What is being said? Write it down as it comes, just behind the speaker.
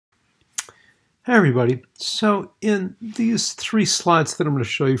Hi everybody. So in these three slides that I'm going to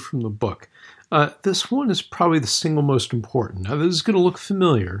show you from the book, this one is probably the single most important. Now this is going to look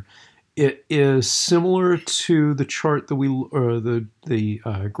familiar. It is similar to the chart that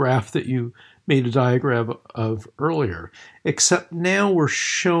the graph that you made a diagram of earlier, except now we're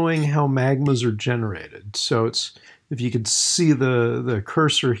showing how magmas are generated. So it's, if you can see the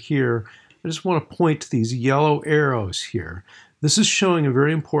cursor here, I just want to point to these yellow arrows here. This is showing a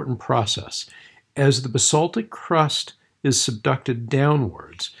very important process. As the basaltic crust is subducted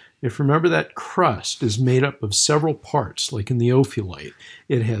downwards, if you remember, that crust is made up of several parts, like in the ophiolite.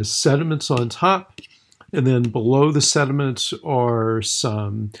 It has sediments on top, and then below the sediments are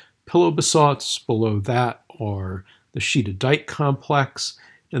some pillow basalts. Below that are the sheeted dike complex,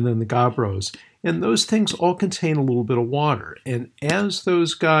 and then the gabbros. And those things all contain a little bit of water. And as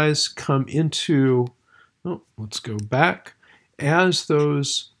those guys come into, let's go back. As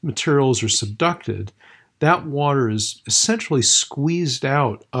those materials are subducted, that water is essentially squeezed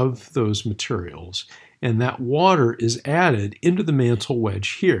out of those materials, and that water is added into the mantle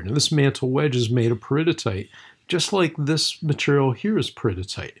wedge here. Now this mantle wedge is made of peridotite, just like this material here is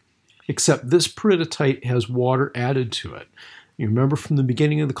peridotite, except this peridotite has water added to it. You remember from the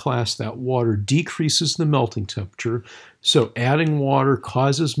beginning of the class that water decreases the melting temperature, so adding water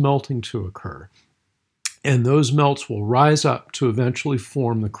causes melting to occur. And those melts will rise up to eventually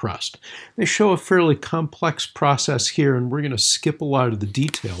form the crust. They show a fairly complex process here, and we're going to skip a lot of the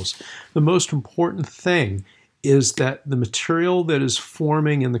details. The most important thing is that the material that is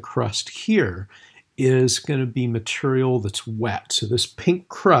forming in the crust here is going to be material that's wet. So this pink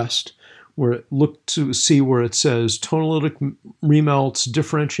crust, where look to see where it says tonallitic remelts,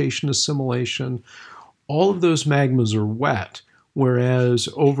 differentiation, assimilation, all of those magmas are wet. Whereas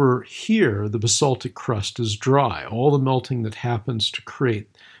over here, the basaltic crust is dry. All the melting that happens to create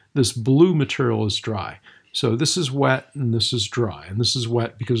this blue material is dry. So this is wet and this is dry. And this is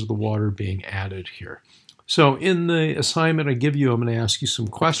wet because of the water being added here. So in the assignment I give you, I'm going to ask you some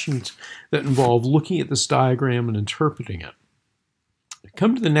questions that involve looking at this diagram and interpreting it.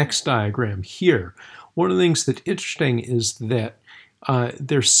 Come to the next diagram here. One of the things that's interesting is that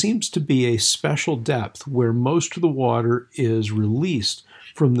there seems to be a special depth where most of the water is released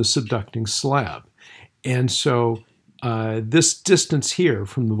from the subducting slab. And so this distance here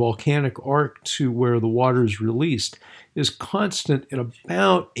from the volcanic arc to where the water is released is constant at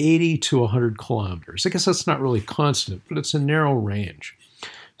about 80 to 100 kilometers. I guess that's not really constant, but it's a narrow range.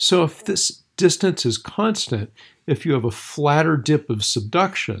 So if this distance is constant, if you have a flatter dip of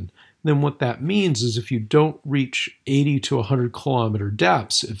subduction, then what that means is if you don't reach 80 to 100 kilometer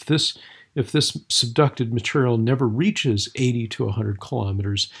depths, if this subducted material never reaches 80 to 100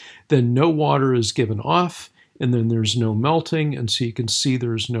 kilometers, then no water is given off, and then there's no melting, and so you can see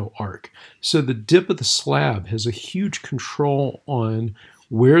there's no arc. So the dip of the slab has a huge control on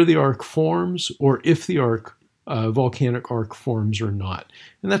where the arc forms, or if the volcanic arc forms or not.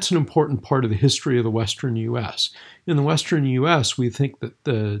 And that's an important part of the history of the western U.S. In the western U.S., we think that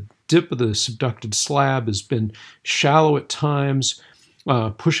the dip of the subducted slab has been shallow at times,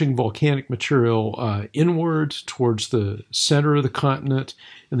 pushing volcanic material inward towards the center of the continent,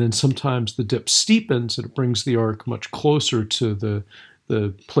 and then sometimes the dip steepens and it brings the arc much closer to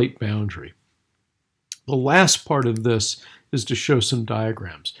the plate boundary. The last part of this is to show some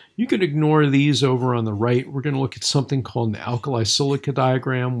diagrams. You can ignore these over on the right. We're going to look at something called the alkali silica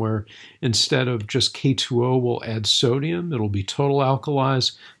diagram, where instead of just K2O, we'll add sodium. It'll be total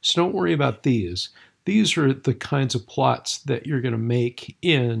alkalis. So don't worry about these. These are the kinds of plots that you're going to make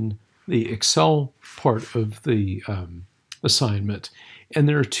in the Excel part of the assignment. And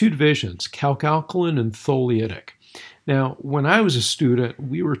there are two divisions, calc-alkaline and tholeiitic. Now, when I was a student,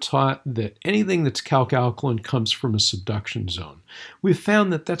 we were taught that anything that's calc-alkaline comes from a subduction zone. We've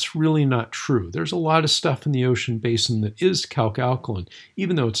found that that's really not true. There's a lot of stuff in the ocean basin that is calc-alkaline,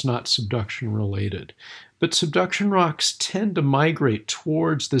 even though it's not subduction-related. But subduction rocks tend to migrate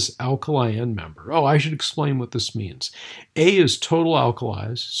towards this alkali end member. Oh, I should explain what this means. A is total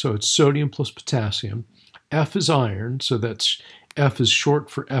alkalis, so it's sodium plus potassium. F is iron, so that's F is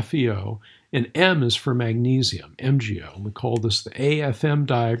short for FeO. And M is for magnesium, MgO. And we call this the AFM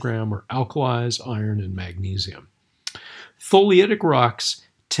diagram, or alkalis, iron, and magnesium. Tholeiitic rocks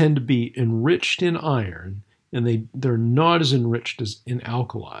tend to be enriched in iron, and they're not as enriched as in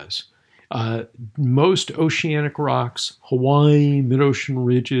alkalis. Most oceanic rocks, Hawaii, mid-ocean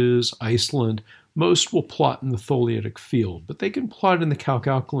ridges, Iceland, most will plot in the tholeiitic field, but they can plot in the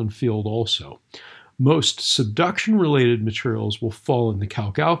calc-alkaline field also. Most subduction-related materials will fall in the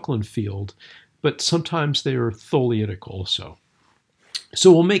calc-alkaline field, but sometimes they are tholeiitic also.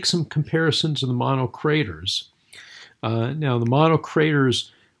 So we'll make some comparisons of the monocraters. Now, the monocraters,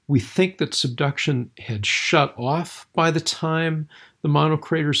 we think that subduction had shut off by the time the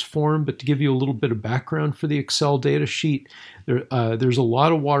monocraters formed, but to give you a little bit of background for the Excel data sheet, there's a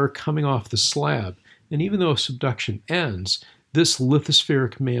lot of water coming off the slab, and even though subduction ends, this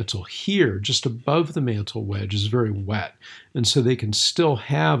lithospheric mantle here, just above the mantle wedge, is very wet, and so they can still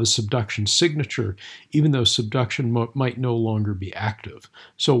have a subduction signature, even though subduction might no longer be active.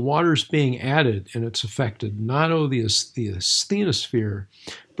 So water's being added, and it's affected not only the asthenosphere,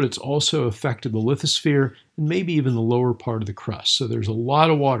 but it's also affected the lithosphere and maybe even the lower part of the crust. So there's a lot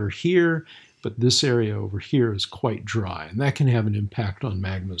of water here, but this area over here is quite dry, and that can have an impact on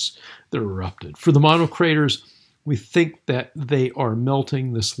magmas that are erupted. For the monocraters, we think that they are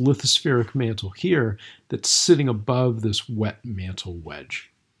melting this lithospheric mantle here that's sitting above this wet mantle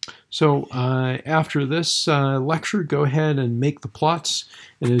wedge. So after this lecture, go ahead and make the plots.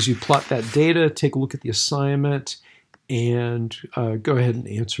 And as you plot that data, take a look at the assignment and go ahead and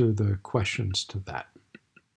answer the questions to that.